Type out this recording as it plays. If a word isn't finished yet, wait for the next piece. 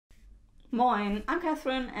Moin, I'm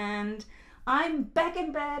Katrin, and I'm back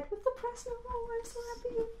in bed with dePresno. Oh, I'm so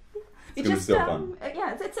happy. It's gonna be so fun.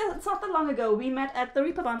 Yeah, it's not that long ago. We met at the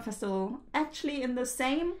Reeperbahn Festival, actually in the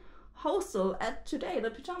same hostel at today, the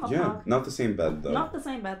Pyjama Park. Yeah, not the same bed though. Not the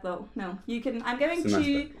same bed though. No, you can. I'm going to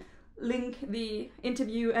nice link the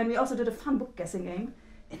interview, and we also did a fun book guessing game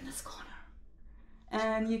in this corner,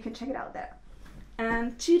 and you can check it out there.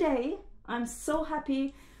 And today, I'm so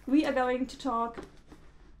happy we are going to talk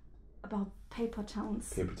about Paper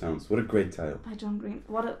Towns. Paper Towns. What a great title. By John Green.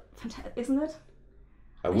 What a fantastic, isn't it?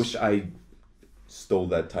 I wish I stole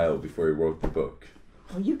that title before he wrote the book.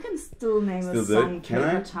 Well, you can still name a song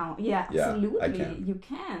Paper Town. Yeah, absolutely. I can. You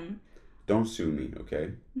can. Don't sue me,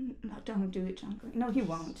 okay? No, don't do it, John Green. No, he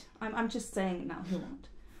won't. I'm just saying now, he won't.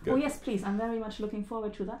 Good. Oh yes, please. I'm very much looking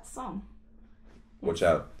forward to that song. Watch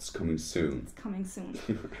out, it's coming soon. It's coming soon.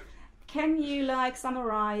 Can you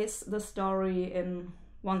summarize the story in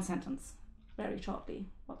one sentence, very shortly?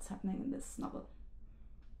 What's happening in this novel?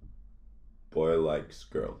 Boy likes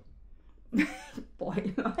girl.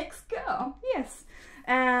 Boy likes girl. Yes.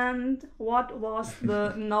 And what was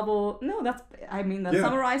the novel? No, that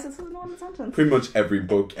summarizes in one sentence. Pretty much every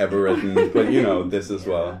book ever written, but this as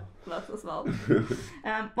well. That as well.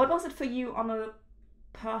 What was it for you on a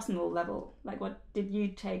personal level? What did you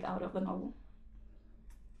take out of the novel?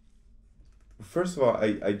 First of all,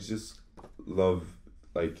 I just love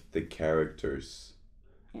the characters.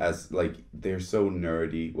 Yeah. As they're so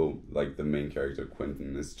nerdy. Well, the main character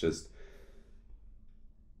Quentin is just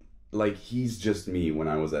he's just me when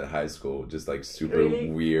I was at high school, just super really?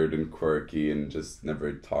 Weird and quirky, and just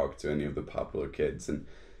never talked to any of the popular kids, and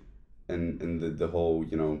the whole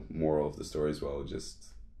moral of the story as well,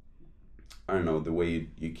 just I don't know, the way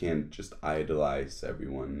you can't just idolize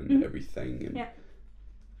everyone and everything, and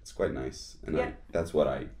it's quite nice, and that's what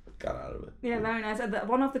I got out of it. Yeah, very nice. And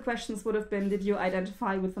one of the questions would have been, did you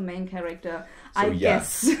identify with the main character? So, I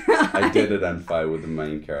guess. I did identify with the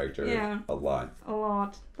main character a lot. A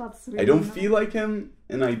lot. That's really I don't feel like him,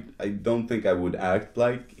 and I don't think I would act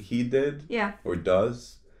like he did or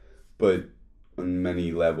does, but on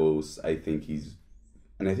many levels I think he's,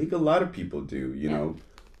 and I think a lot of people do,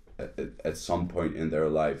 at some point in their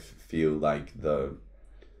life feel like the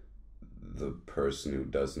person who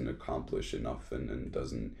doesn't accomplish enough and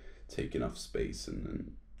doesn't take enough space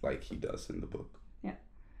and like he does in the book. Yeah.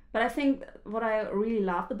 But I think what I really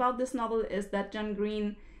loved about this novel is that John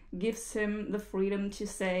Green gives him the freedom to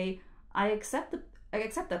say, I accept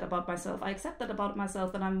that about myself. I accept that about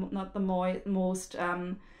myself, that I'm not the most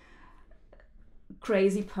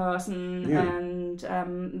crazy person, and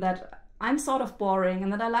that I'm sort of boring,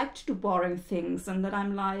 and that I like to do boring things, and that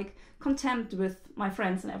I'm content with my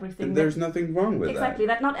friends and everything. And there's nothing wrong with that. Exactly,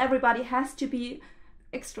 that not everybody has to be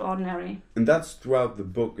extraordinary. And that's throughout the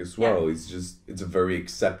book as well. It's a very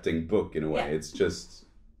accepting book in a way. It's just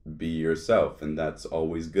be yourself, and that's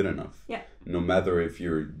always good enough. Yeah. No matter if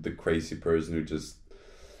you're the crazy person who just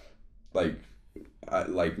like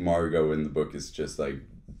Margot in the book is just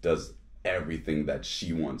does everything that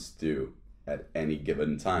she wants to do at any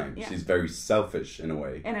given time. Yeah. She's very selfish in a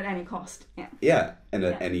way. And at any cost. Yeah. Yeah, and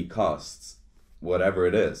at any costs, whatever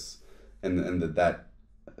it is. And that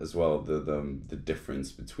as well, the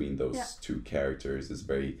difference between those two characters is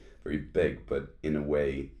very, very big, but in a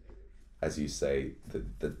way, as you say,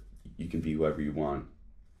 that you can be whoever you want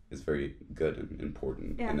is very good and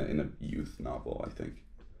important in a youth novel, I think.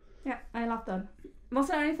 Yeah, I love that. Was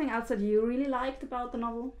there anything else that you really liked about the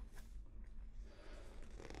novel?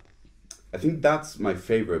 I think that's my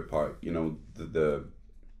favorite part, the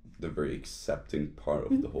very accepting part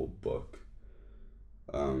of the whole book.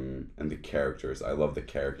 And the characters. I love the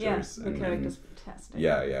characters. Yeah, the characters are fantastic.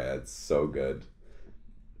 Yeah, it's so good.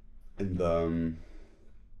 And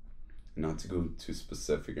not to go too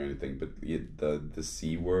specific or anything, but the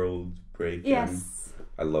Sea World break. Yes.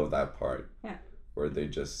 I love that part. Yeah. Where they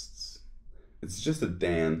it's just a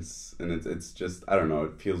dance, and it's just, I don't know,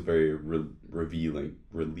 it feels very relieving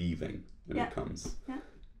when it comes. Yeah.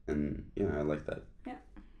 And I like that. Yeah.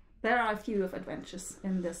 There are a few of adventures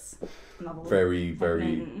in this novel. Very,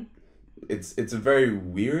 very. It's a very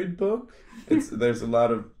weird book. There's a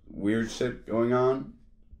lot of weird shit going on,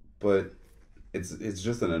 but it's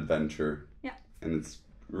just an adventure. Yeah. And it's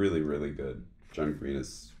really, really good. John Green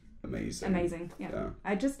is amazing. Amazing. Yeah.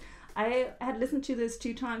 I had listened to this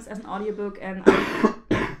 2 times as an audiobook, and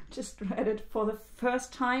I just read it for the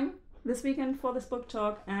first time this weekend for this book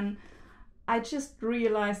talk, and I just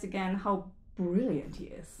realized again how brilliant he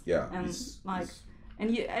is. Yeah. And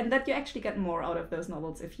and that you actually get more out of those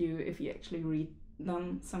novels if you actually read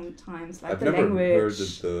them sometimes. I've never heard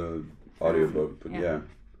the audiobook, but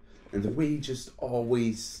And the way he just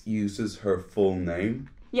always uses her full name.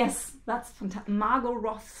 Yes, that's fantastic. Margot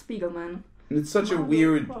Roth Spiegelman. And it's such a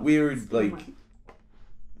weird like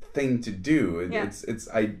thing to do. It's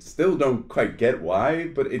I still don't quite get why,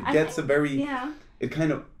 but it gets a very it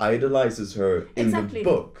kind of idolizes her in the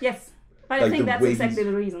book. Yes, but like I think that's exactly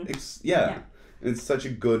the reason. It's such a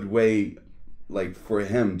good way, like for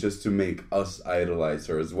him, just to make us idolize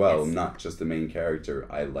her as well, not just the main character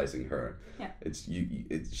idolizing her. Yeah,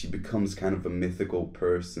 she becomes kind of a mythical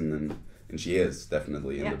person, and she is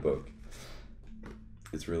definitely in the book.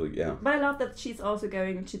 It's really But I love that she's also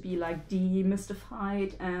going to be like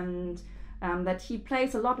demystified, and that he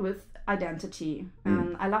plays a lot with identity.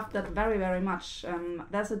 I love that very, very much.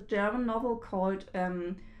 There's a German novel called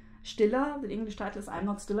Stiller. The English title is I'm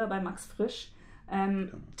Not Stiller by Max Frisch.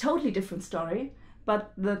 Totally different story,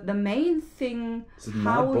 but the main thing is it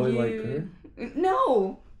how not boy you like her?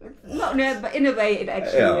 No, but in a way it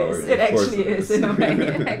actually is. It actually is in a way.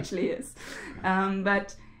 It actually is,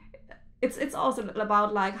 but it's also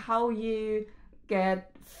about like how you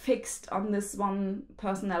get fixed on this one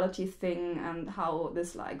personality thing, and how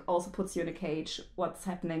this like also puts you in a cage. What's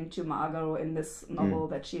happening to Margot in this novel,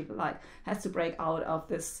 that she like has to break out of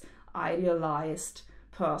this idealized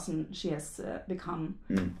person she has become.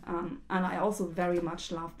 And I also very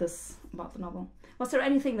much love this about the novel. Was there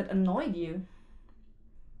anything that annoyed you?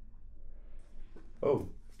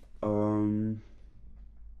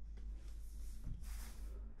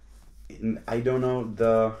 I don't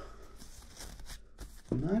know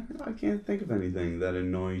I can't think of anything that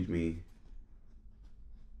annoyed me.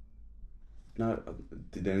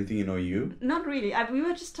 Did anything annoy you? Not really. We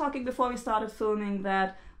were just talking before we started filming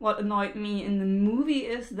that what annoyed me in the movie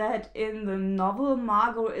is that in the novel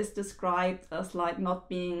Margot is described as like not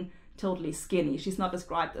being totally skinny. She's not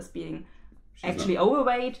described as being actually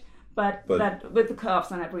overweight, but that with the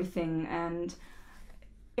curves and everything. And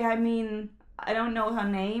I mean, I don't know her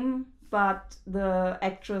name, but the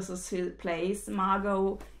actress who plays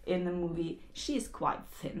Margot in the movie, she's quite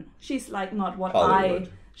thin. She's like not what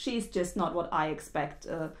she's just not what I expect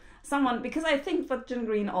someone, because I think what Jim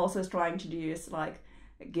Green also is trying to do is like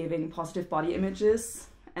giving positive body images,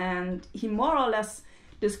 and he more or less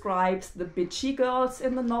describes the bitchy girls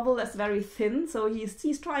in the novel as very thin, so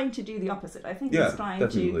he's trying to do the opposite. I think he's trying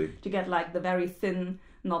to get like the very thin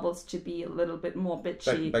novels to be a little bit more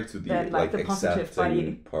bitchy back to the than like the positive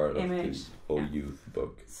body part image of the whole youth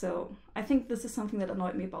book. So I think this is something that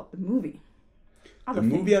annoyed me about the movie. The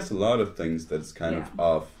movie has a lot of things that's kind of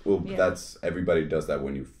off. Well, that's everybody does that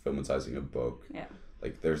when you're filmatizing a book. Yeah,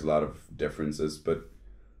 like there's a lot of differences, but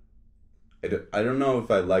I don't know if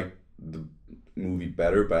I like the movie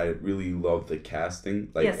better, but I really love the casting.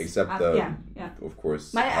 Like except of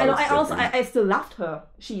course. I still loved her.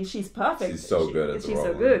 She's perfect. She's so good at the role. She's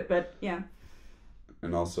so good, but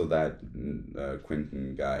And also that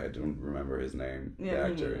Quentin guy, I don't remember his name. The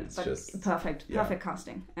actor, it's just perfect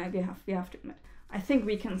casting. We have to admit. I think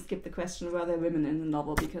we can skip the question, were there women in the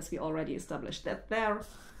novel, because we already established that there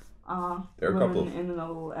are women in the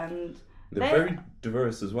novel, and they're very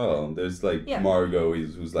diverse as well. There's like Margot,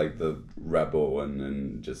 who's like the rebel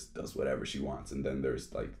and just does whatever she wants, and then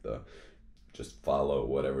there's like the just follow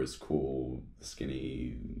whatever's cool,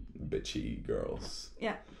 skinny, bitchy girls.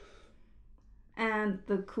 Yeah. And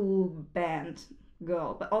the cool band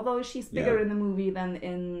girl, but although she's bigger in the movie than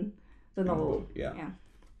in the novel.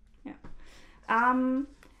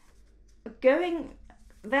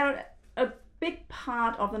 A big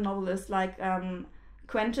part of the novel is like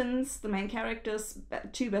Quentin's, the main character's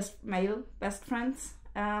two male best friends.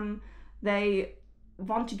 They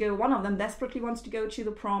want to go, one of them desperately wants to go to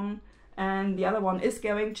the prom, and the other one is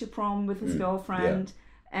going to prom with his girlfriend.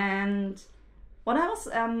 And what I was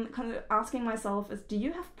kind of asking myself is, do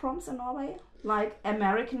you have proms in Norway? Like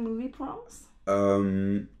American movie proms?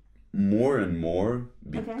 More and more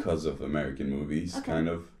because of American movies, kind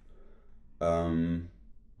of.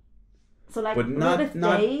 So like with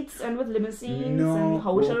dates and with limousines and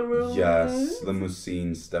hotel rooms? Yes,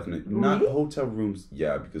 limousines, definitely. Really? Not hotel rooms,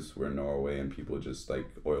 because we're in Norway and people just like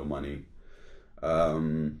oil money.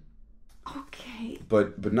 Okay.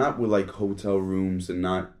 But not with like hotel rooms, and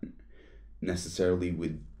not necessarily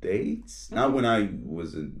with dates. Okay. Not when I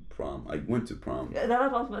was in prom. I went to prom.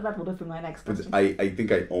 That would have been my next question. But I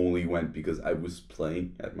think I only went because I was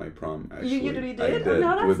playing at my prom, actually. You did? I did,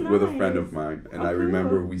 with a friend of mine. And I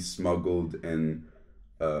remember we smuggled in,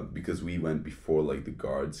 because we went before like the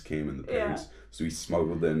guards came and the parents. So we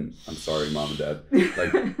smuggled in, I'm sorry mom and dad,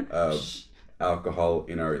 like alcohol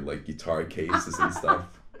in our like guitar cases and stuff.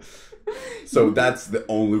 So that's the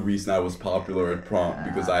only reason I was popular at prom,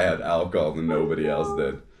 because I had alcohol and nobody else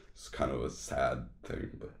did. it's kind of a sad thing,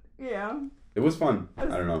 but Yeah. it was fun. I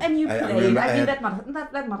don't know. And you I played. remember I mean,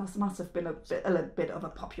 had- that must have been a little bit of a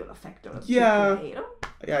popular factor. to Yeah. play, you know?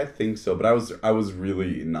 Yeah, I think so. But I was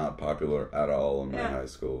really not popular at all in my high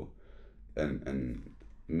school, and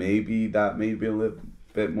maybe that made me a little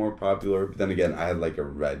bit more popular. But then again, I had like a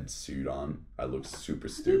red suit on. I looked super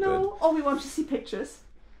stupid. No. Oh, we want to see pictures.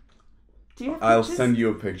 Do you have I'll pictures? send you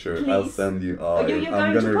a picture. Please. I'll send you. Oh, You're I'm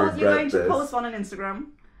going gonna to post. You're regret going to this. post one on Instagram.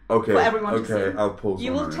 Okay. for everyone to okay, see. I'll post.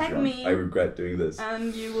 You one will on tag Instagram. me. I regret doing this.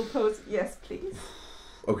 And you will post. Yes, please.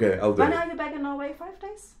 Okay, I'll do When it. are you back in Norway? 5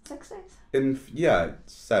 days? 6 days?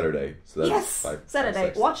 It's Saturday. So that's Yes, 5, Saturday.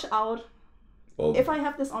 6. Watch out. Well, If I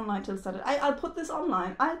have this online till Saturday, I'll put this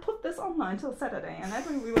online. I'll put this online till Saturday,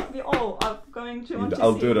 and we all are going to want to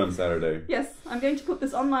I'll see. do it on Saturday. Yes, I'm going to put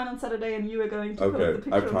this online on Saturday, and you are going to post the Okay,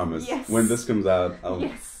 picture. I promise. Yes. When this comes out, I'll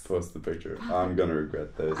Yes. post the picture. I'm gonna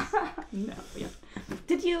regret this. No, yeah.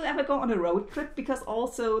 Did you ever go on a road trip? Because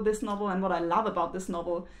also this novel, and what I love about this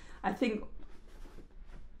novel, I think.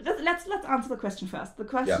 Let's answer the question first. The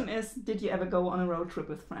question is, did you ever go on a road trip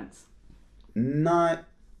with friends? Not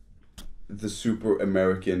the super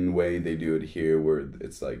American way they do it here, where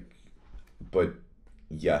it's like, but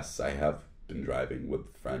yes, I have been driving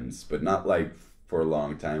with friends, but not like for a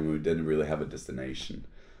long time. We didn't really have a destination,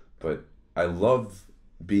 but I love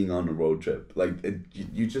being on a road trip. Like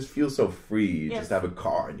you just feel so free. You just have a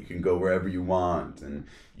car and you can go wherever you want, and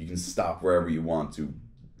you can stop wherever you want to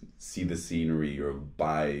see the scenery or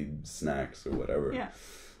buy snacks or whatever. Yeah.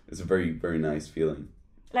 It's a very, very nice feeling.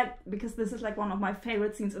 Like, because this is like one of my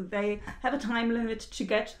favorite scenes. They have a time limit to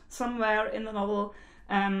get somewhere in the novel,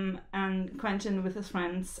 and Quentin with his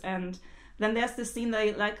friends, and then there's this scene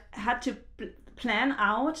they like had to plan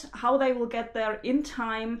out how they will get there in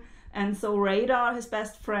time, and so Radar, his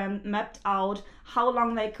best friend, mapped out how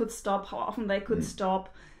long they could stop, how often they could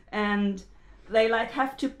stop, and they like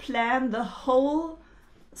have to plan the whole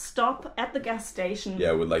stop at the gas station.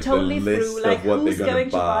 Yeah, with like totally the list through, like of what who's they're going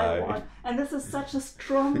gonna buy. to buy what. And this is such a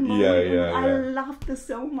strong moment. Yeah. I love this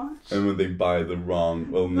so much. And when they buy the wrong,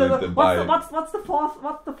 they buy. What's the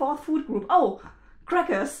fourth food group? Oh,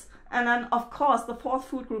 crackers. And then of course the fourth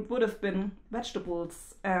food group would have been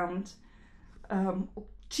vegetables and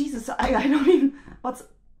Jesus, I don't even. What's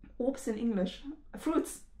Obst in English?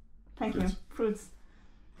 Fruits. Thank you. Fruits.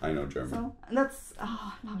 I know German. So that's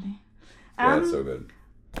lovely. Yeah, it's so good.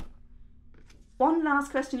 One last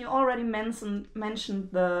question. You already mentioned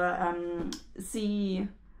the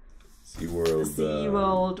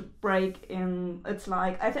SeaWorld break in. It's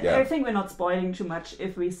like I think we're not spoiling too much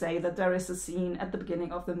if we say that there is a scene at the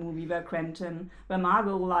beginning of the movie where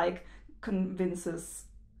Margot like convinces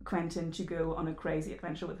Quentin to go on a crazy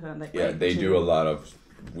adventure with her. And they do a lot of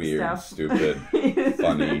weird, stupid,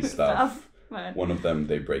 funny stuff. But one of them,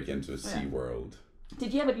 they break into a SeaWorld.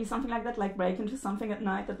 Did you ever do something like that, like break into something at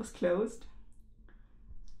night that was closed?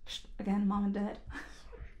 Again, mom and dad.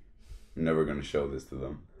 I'm never gonna show this to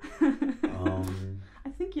them. I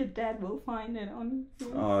think your dad will find it on.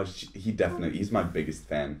 Oh, he's my biggest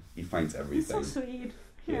fan. He finds everything. He's so sweet.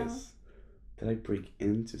 Yes. Did I break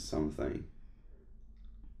into something?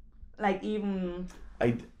 Like even.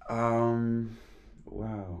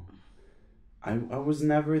 Wow. I was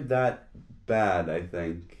never that bad, I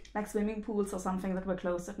think. Like swimming pools or something that were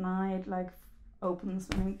closed at night, like open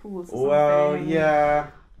swimming pools or something. Well, yeah.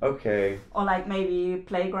 Okay. Or like maybe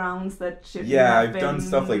playgrounds that should. Yeah, I've done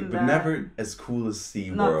stuff like, but never as cool as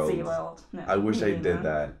SeaWorld. Not SeaWorld. No, I wish I did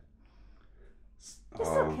that. You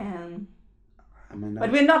still can. Am I not?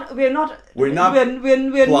 But we're not plotting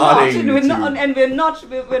we're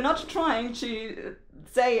not trying to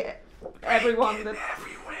say everyone that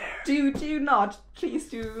do not please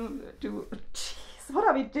do. Jeez, what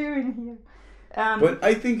are we doing here? But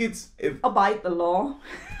I think abide the law.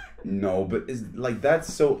 No, but it's like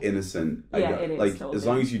that's so innocent. It is. Like totally. as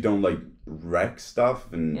long as you don't like wreck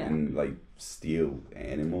stuff and like steal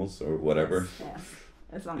animals or whatever. Yes.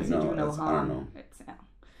 As long as you do no harm. I don't know.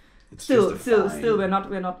 It's still we're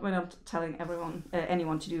not telling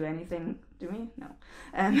anyone to do anything, do we? No.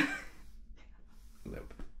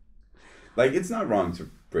 Like it's not wrong to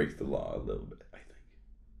break the law a little bit. I think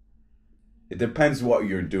it depends what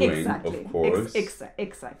you're doing, of course.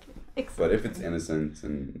 Exactly. But if it's innocent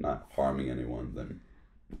and not harming anyone, then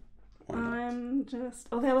why not?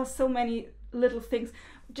 There were so many little things,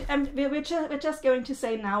 and we're just going to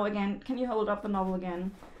say now again. Can you hold up the novel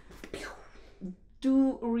again?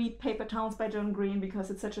 Do read Paper Towns by John Green because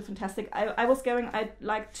it's such a fantastic. I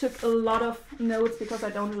took a lot of notes because I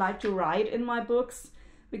don't like to write in my books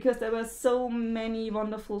because there were so many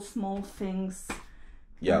wonderful small things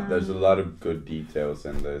Yeah, there's a lot of good details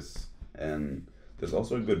in this, and there's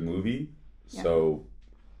also a good movie. Yeah. So.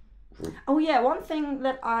 Oh yeah, one thing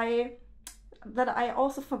that I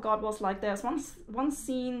also forgot was like there's one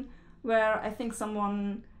scene where I think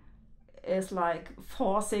someone is like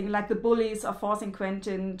forcing, like the bullies are forcing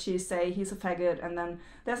Quentin to say he's a faggot, and then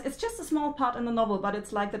it's just a small part in the novel, but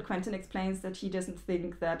it's like that Quentin explains that he doesn't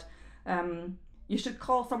think that you should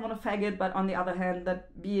call someone a faggot, but on the other hand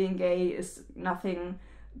that being gay is nothing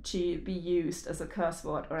to be used as a curse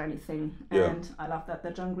word or anything. Yeah. And I love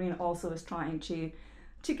that John Green also is trying to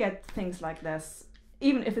get things like this,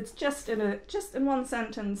 even if it's just in one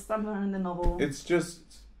sentence somewhere in the novel. It's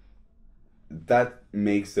just that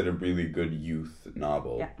makes it a really good youth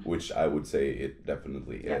novel, Yeah. which I would say it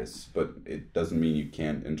definitely is. But it doesn't mean you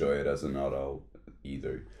can't enjoy it as an adult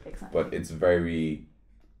either. Exactly. But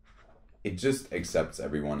it just accepts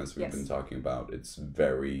everyone, as we've been talking about. It's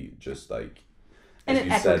very just like, and as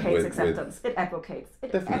it you said, advocates acceptance. It advocates.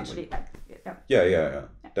 It Definitely. actually. Yeah,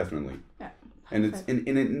 definitely. Yeah. And it's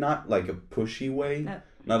in it not like a pushy way. No.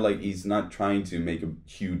 Not like he's not trying to make a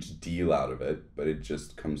huge deal out of it, but it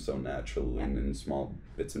just comes so natural and in small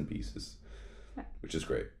bits and pieces, which is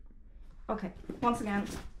great. Okay, once again,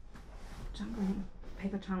 John Green,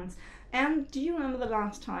 Paper Towns. And do you remember the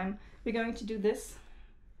last time we're going to do this?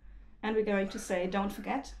 And we're going to say, don't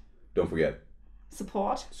forget. Don't forget.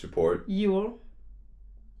 Support your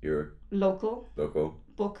local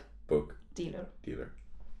book dealer. Thank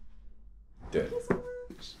Good. you so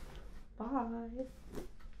much. Bye.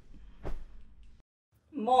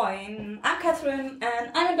 Moin, I'm Katrin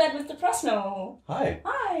and I'm in bed with dePresno. Hi.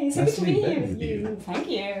 Hi, so good to be here with you. Thank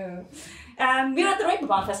you. We're at the Rainbow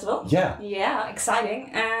Bar Festival. Yeah. Yeah, exciting.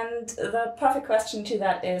 And the perfect question to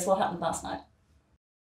that is, what happened last night?